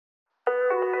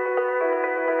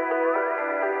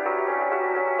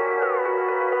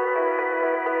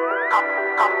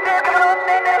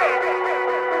We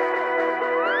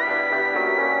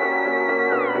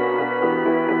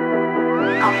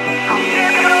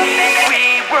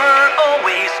were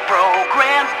always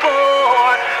programmed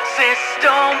for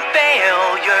system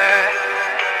failure.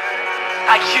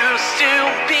 I used to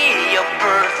be a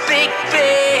perfect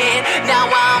fit, now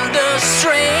I'm the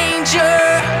stranger.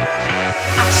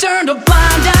 I turned a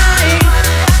blind eye,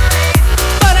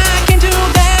 but I can do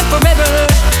that forever.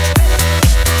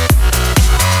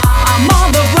 I'm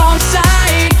on the wrong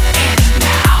side,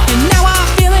 and now I'm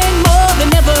feeling more than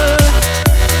ever.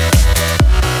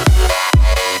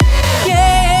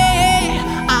 Yeah,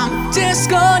 I'm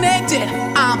disconnected,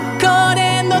 I'm caught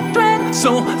in the thread.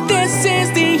 So this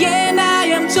is the end, I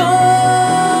am torn.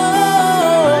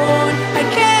 I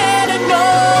can't ignore.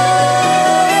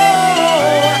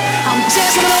 I'm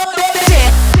disconnected.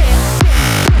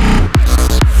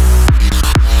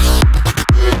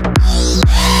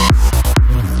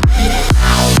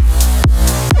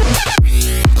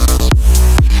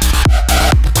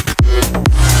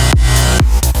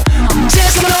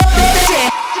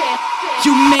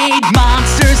 You made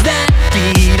monsters that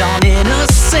feed on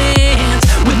innocence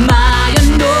with my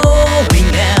unknowing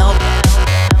help,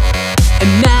 and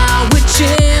now it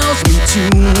chills me to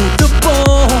the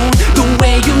bone, the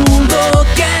way you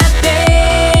look at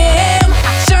them.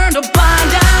 I turned a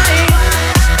blind eye,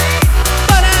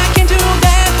 but I can do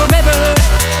that forever.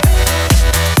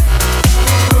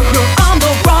 You're on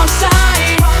the wrong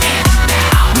side,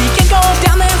 we can go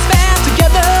down this path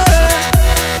together.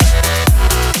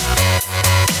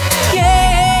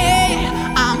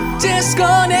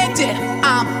 Disconnected,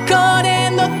 I'm caught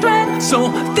in the thread.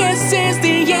 So this is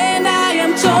the end, I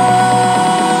am torn.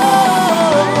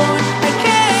 I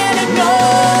can't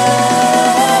ignore.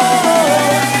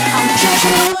 I'm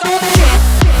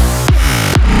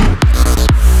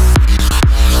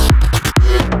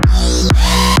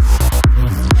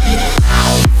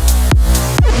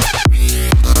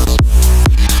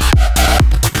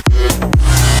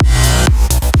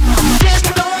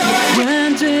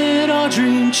when did our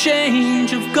dream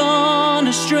change? I've gone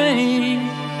astray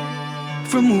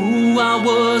from who I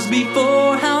was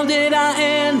before. How did I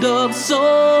end up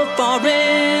so far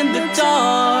in the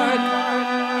dark?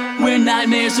 Where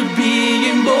nightmares of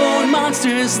being born,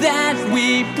 monsters that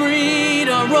we breed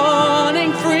are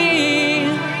running free.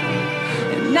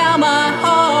 And now my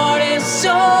heart is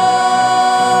torn.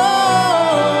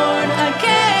 I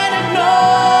can't ignore.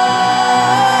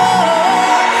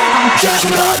 I'm just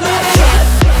another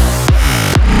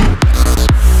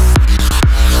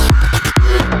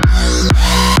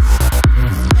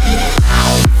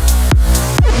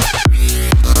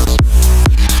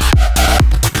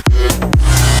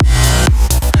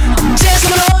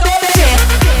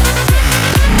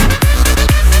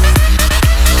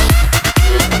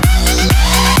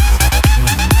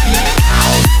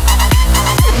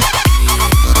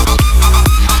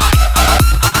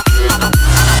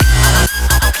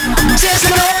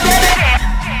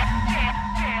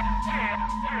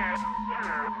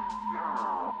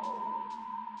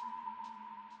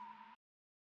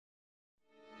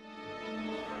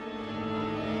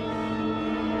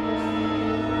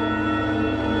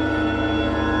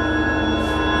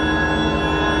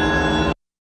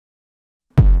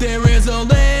There is a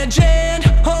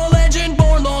legend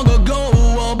born long ago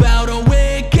about a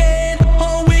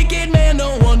wicked man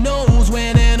no one knows.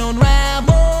 When it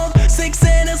unraveled, 6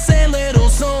 innocent little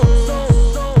souls.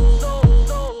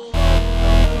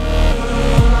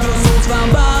 The souls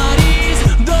found bodies,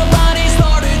 the bodies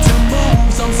started to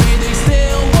move. Some say they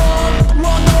still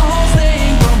walk the whole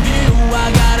thing from view.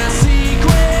 I got a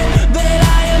secret that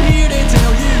I am here to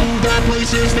tell you. That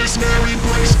place is this very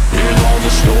place, and all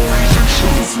the stories are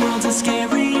true. This world's a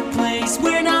scary place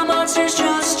where now monsters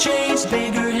just change.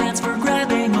 Bigger hands for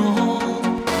grabbing a hold.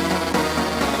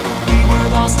 We were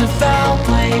lost to foul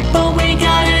play, but we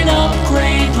got an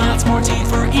upgrade. Lots more teeth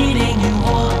for eating you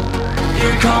whole.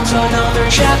 Here comes another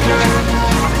chapter.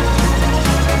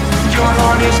 Your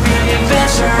heart is beating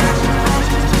faster,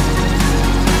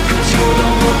 'cause you're the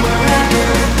one we're after.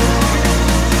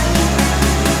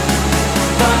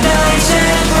 The night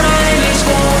is bright as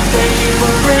gold. Thank you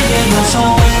for bringing us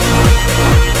home.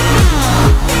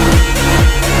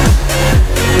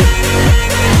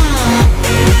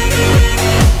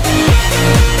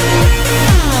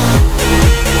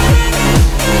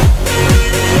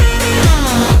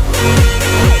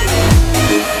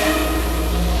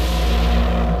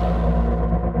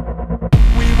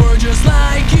 We were just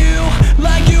like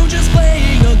you just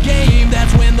playing a game.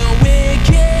 That's when the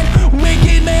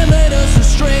wicked man led us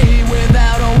astray.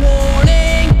 Without a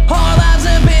warning, our lives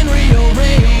have been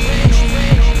rearranged.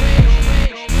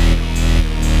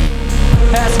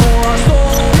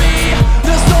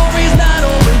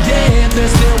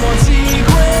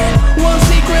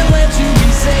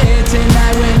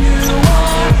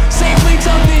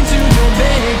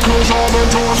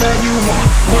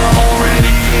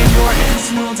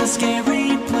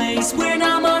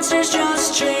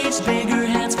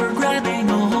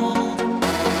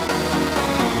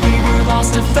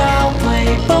 used to foul play,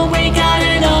 but we got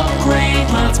an upgrade.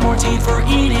 Lots more teeth for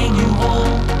eating you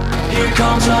whole. Here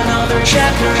comes another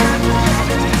chapter.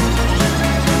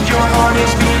 Your heart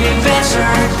is beating faster,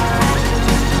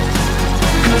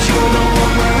 'cause you're the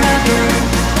one we're after.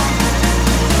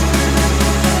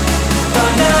 The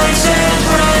nights and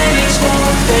Fridays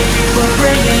won't. Thank you for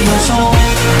bringing us home.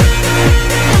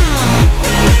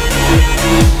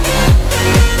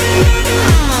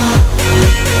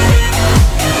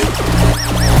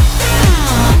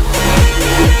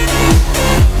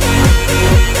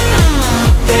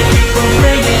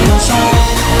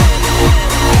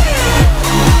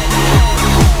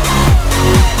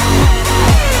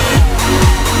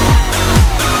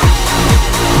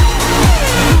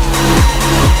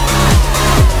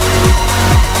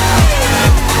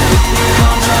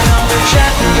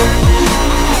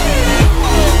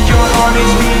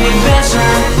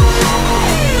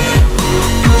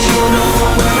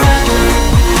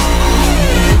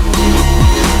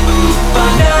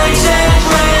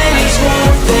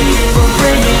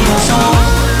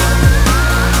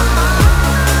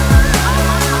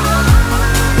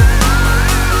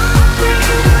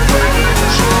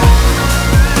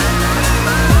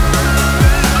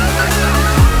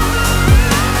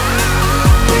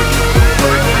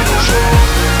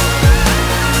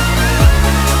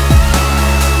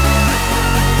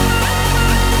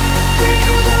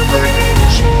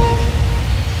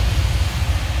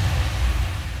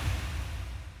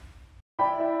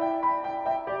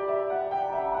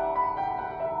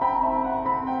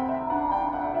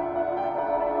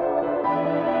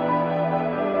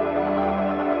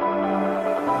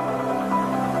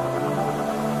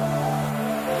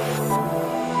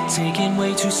 Taken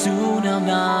way too soon, I'm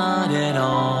not at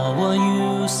all what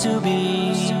used to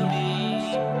be.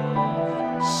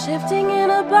 Shifting in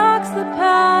a box, the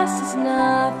past is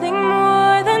nothing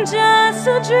more than just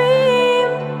a dream.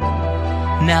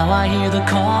 Now I hear the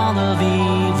call of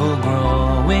evil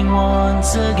growing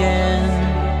once again.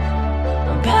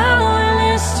 I'm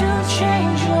powerless to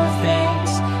change your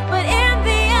fate, but in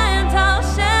the end I'll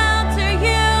shelter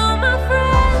you, my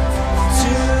friend.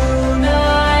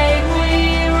 Tonight we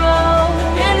roam,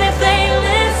 and if they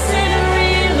listen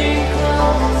really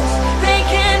close, they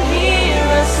can hear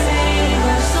us sing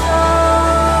a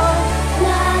song.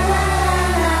 La, la,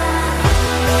 la.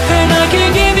 and I can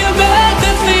give you back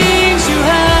the things you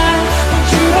had, but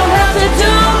you don't have to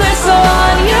do this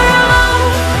on your own.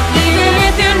 Even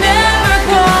if you never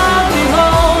come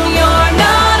home, you're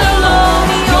not alone.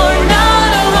 You're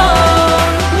not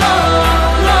alone.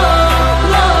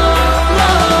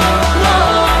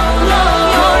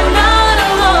 You're not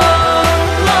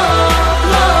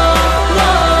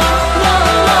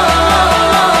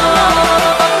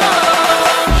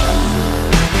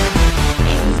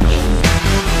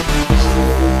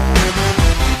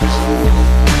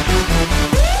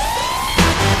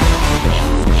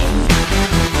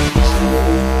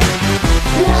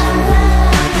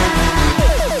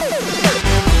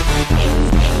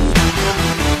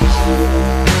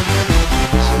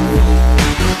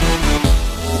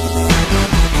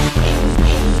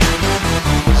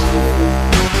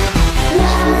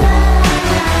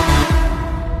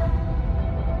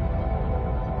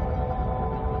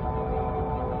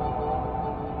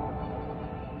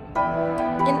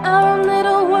in our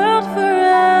little world,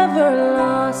 forever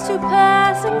lost to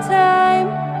passing time.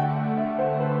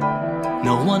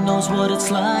 No one knows what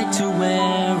it's like to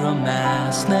wear a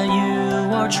mask that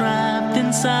you are trapped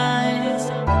inside.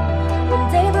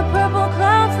 One day the purple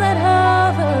clouds that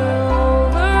hover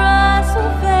over us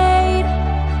will fade.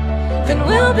 Then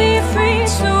we'll be free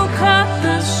to cut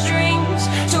the strings,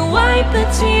 to wipe the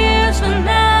tears, but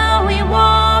now we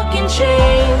walk in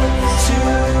chains.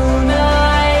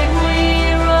 Tonight we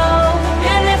roam,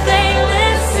 And if they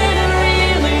listen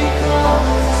really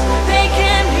close, they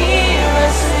can hear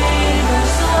us sing a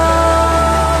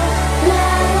song. La,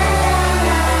 la,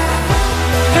 la.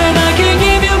 and I can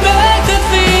give you back the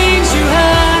things you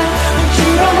had, but you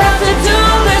don't have to do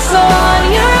this on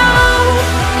your own.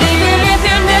 Even if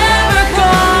you never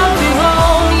come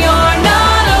home, you're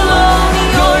not alone.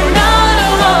 You're not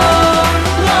alone.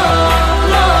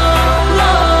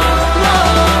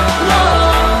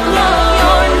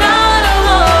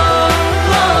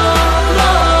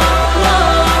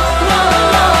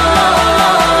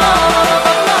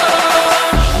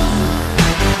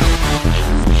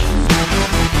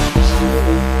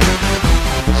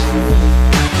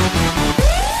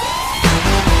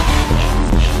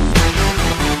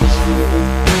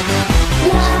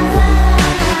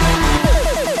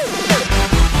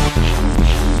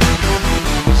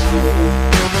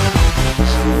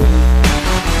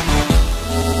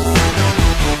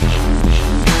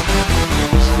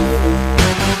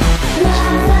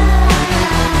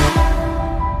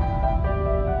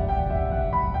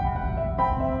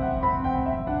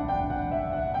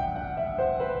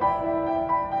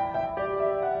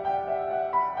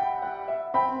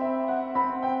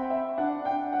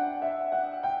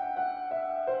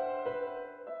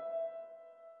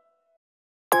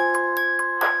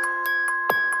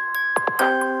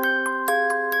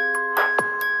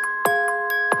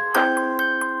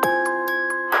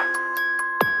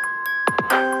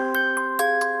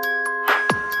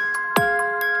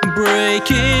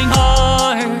 breaking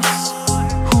hearts.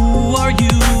 Who are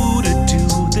you to do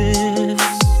this?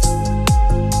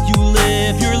 You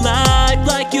live your life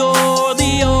like you're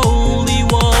the only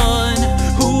one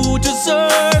who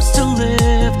deserves to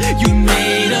live. You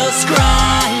made us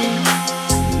cry,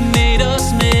 made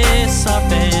us miss our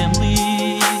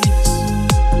families.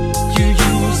 You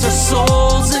used our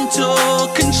souls and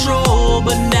took control,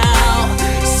 but now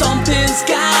something's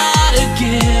gotta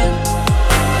give.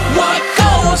 What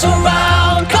goes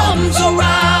around comes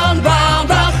around, round,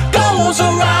 round. Goes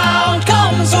around,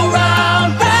 comes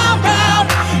around, round, round.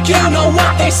 You know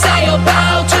what they say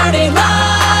about dirty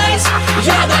lies.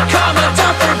 Yeah, that karma,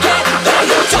 don't forget that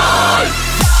you die.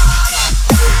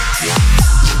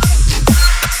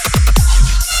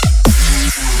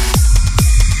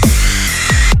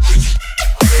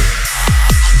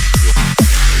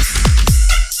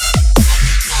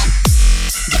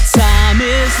 The time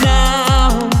is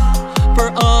now for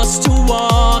us to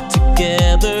walk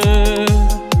together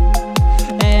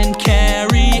and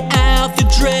carry out the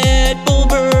dreadful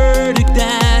verdict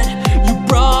that you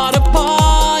brought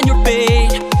upon your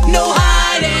fate. No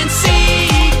hide and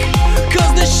seek,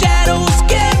 'cause the shadows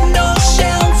get no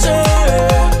shelter.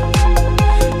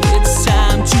 It's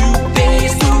time to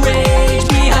face the rage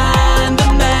behind the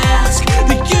mask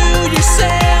that you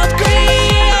yourself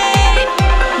create.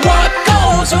 What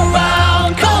goes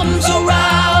around comes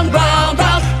around, round,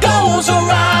 round. Goes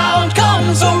around,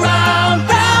 comes around,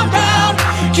 round, round.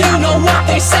 You know what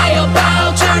they say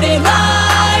about dirty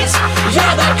lies.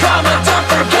 Yeah, that karma, don't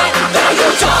forget that you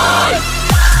die.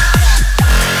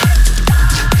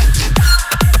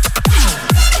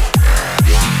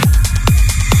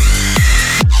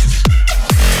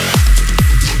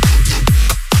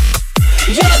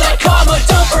 Yeah, that karma,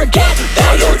 don't forget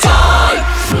that you die.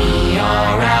 We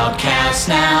are outcasts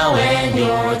now, and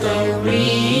you're the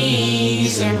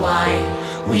reason why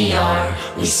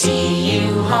we see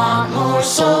you haunt more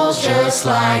souls just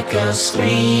like us,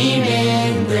 scream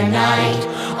in the night.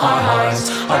 Our hearts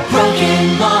are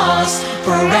broken, lost,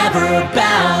 forever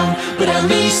bound, but at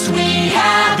least we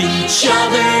have each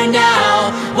other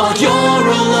now. While you're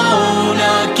alone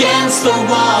against the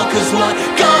wall, 'cause what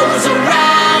goes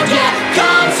around, yeah,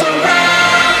 comes around.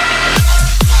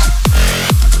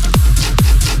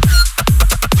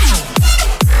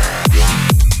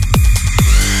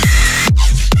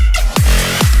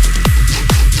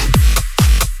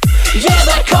 Yeah,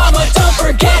 that karma, don't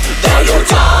forget that you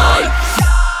die.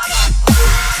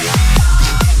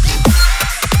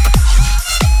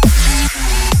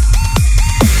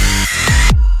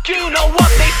 You know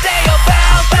what they say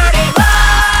about dirty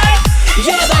lies.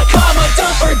 Yeah, that karma,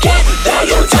 don't forget that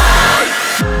you die.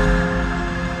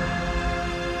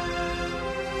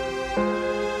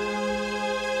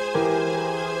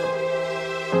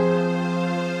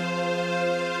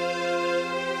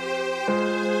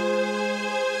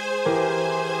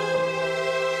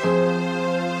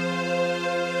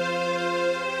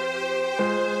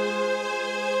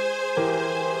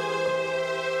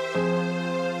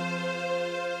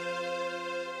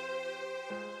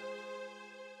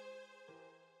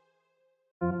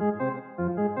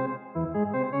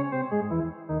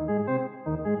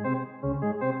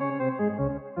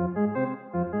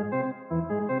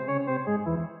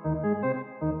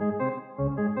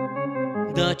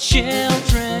 The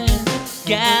children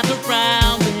gather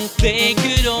round if they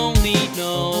could only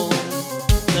know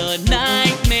the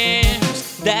nightmares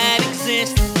that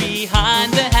exist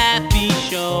behind the happy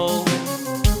show.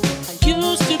 I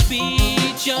used to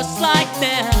be just like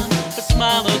them, a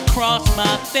smile across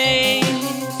my face,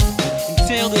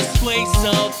 until this place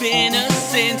of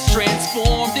innocence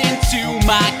transformed into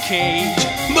my cage.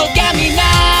 Look at me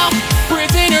now,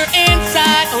 prisoner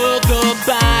inside of the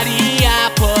body I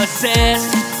possess.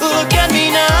 Look at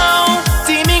me now,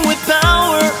 teeming with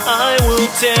power, I will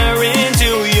tear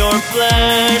into your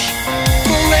flesh.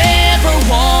 Forever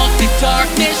walk the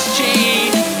darkness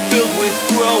chain, filled with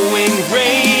growing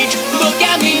rage. Look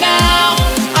at me now,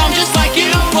 I'm just like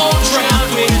you, all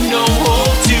trapped with no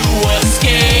hope to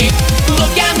escape.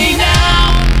 Look at me now.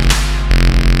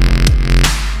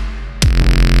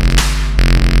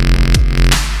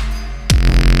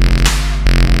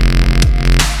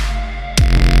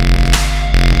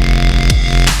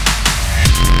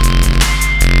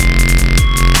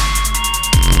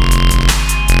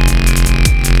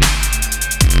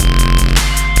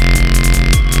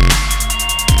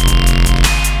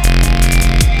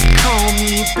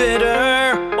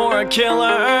 Bitter or a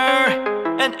killer,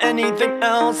 and anything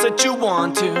else that you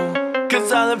want to.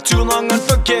 'Cause I lived too long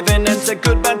unforgiven and said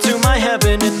goodbye to my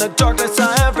heaven. In the darkness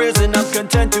I have risen, I'm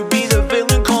content to be the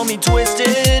villain. Call me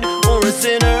twisted or a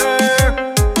sinner.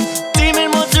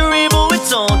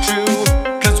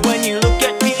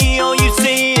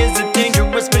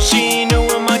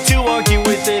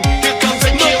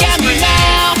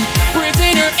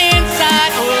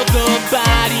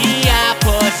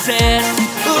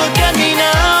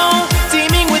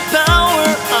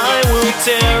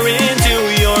 tear into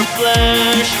your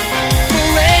flesh.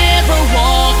 Forever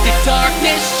walk the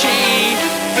darkness chain,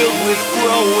 Filled with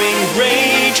growing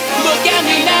rage. look at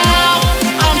me now,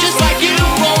 I'm just like you,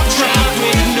 all trapped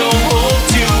with no hope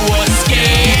to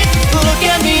escape. Look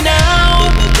at me now.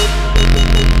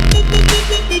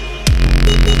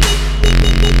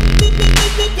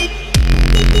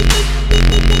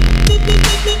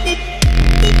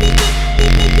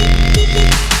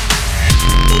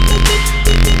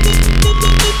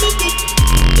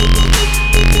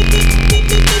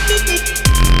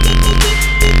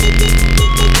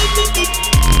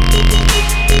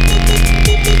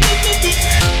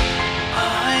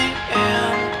 I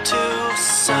am two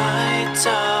sides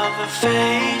of a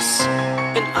face,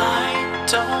 and I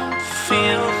don't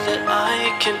feel that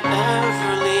I can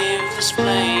ever leave.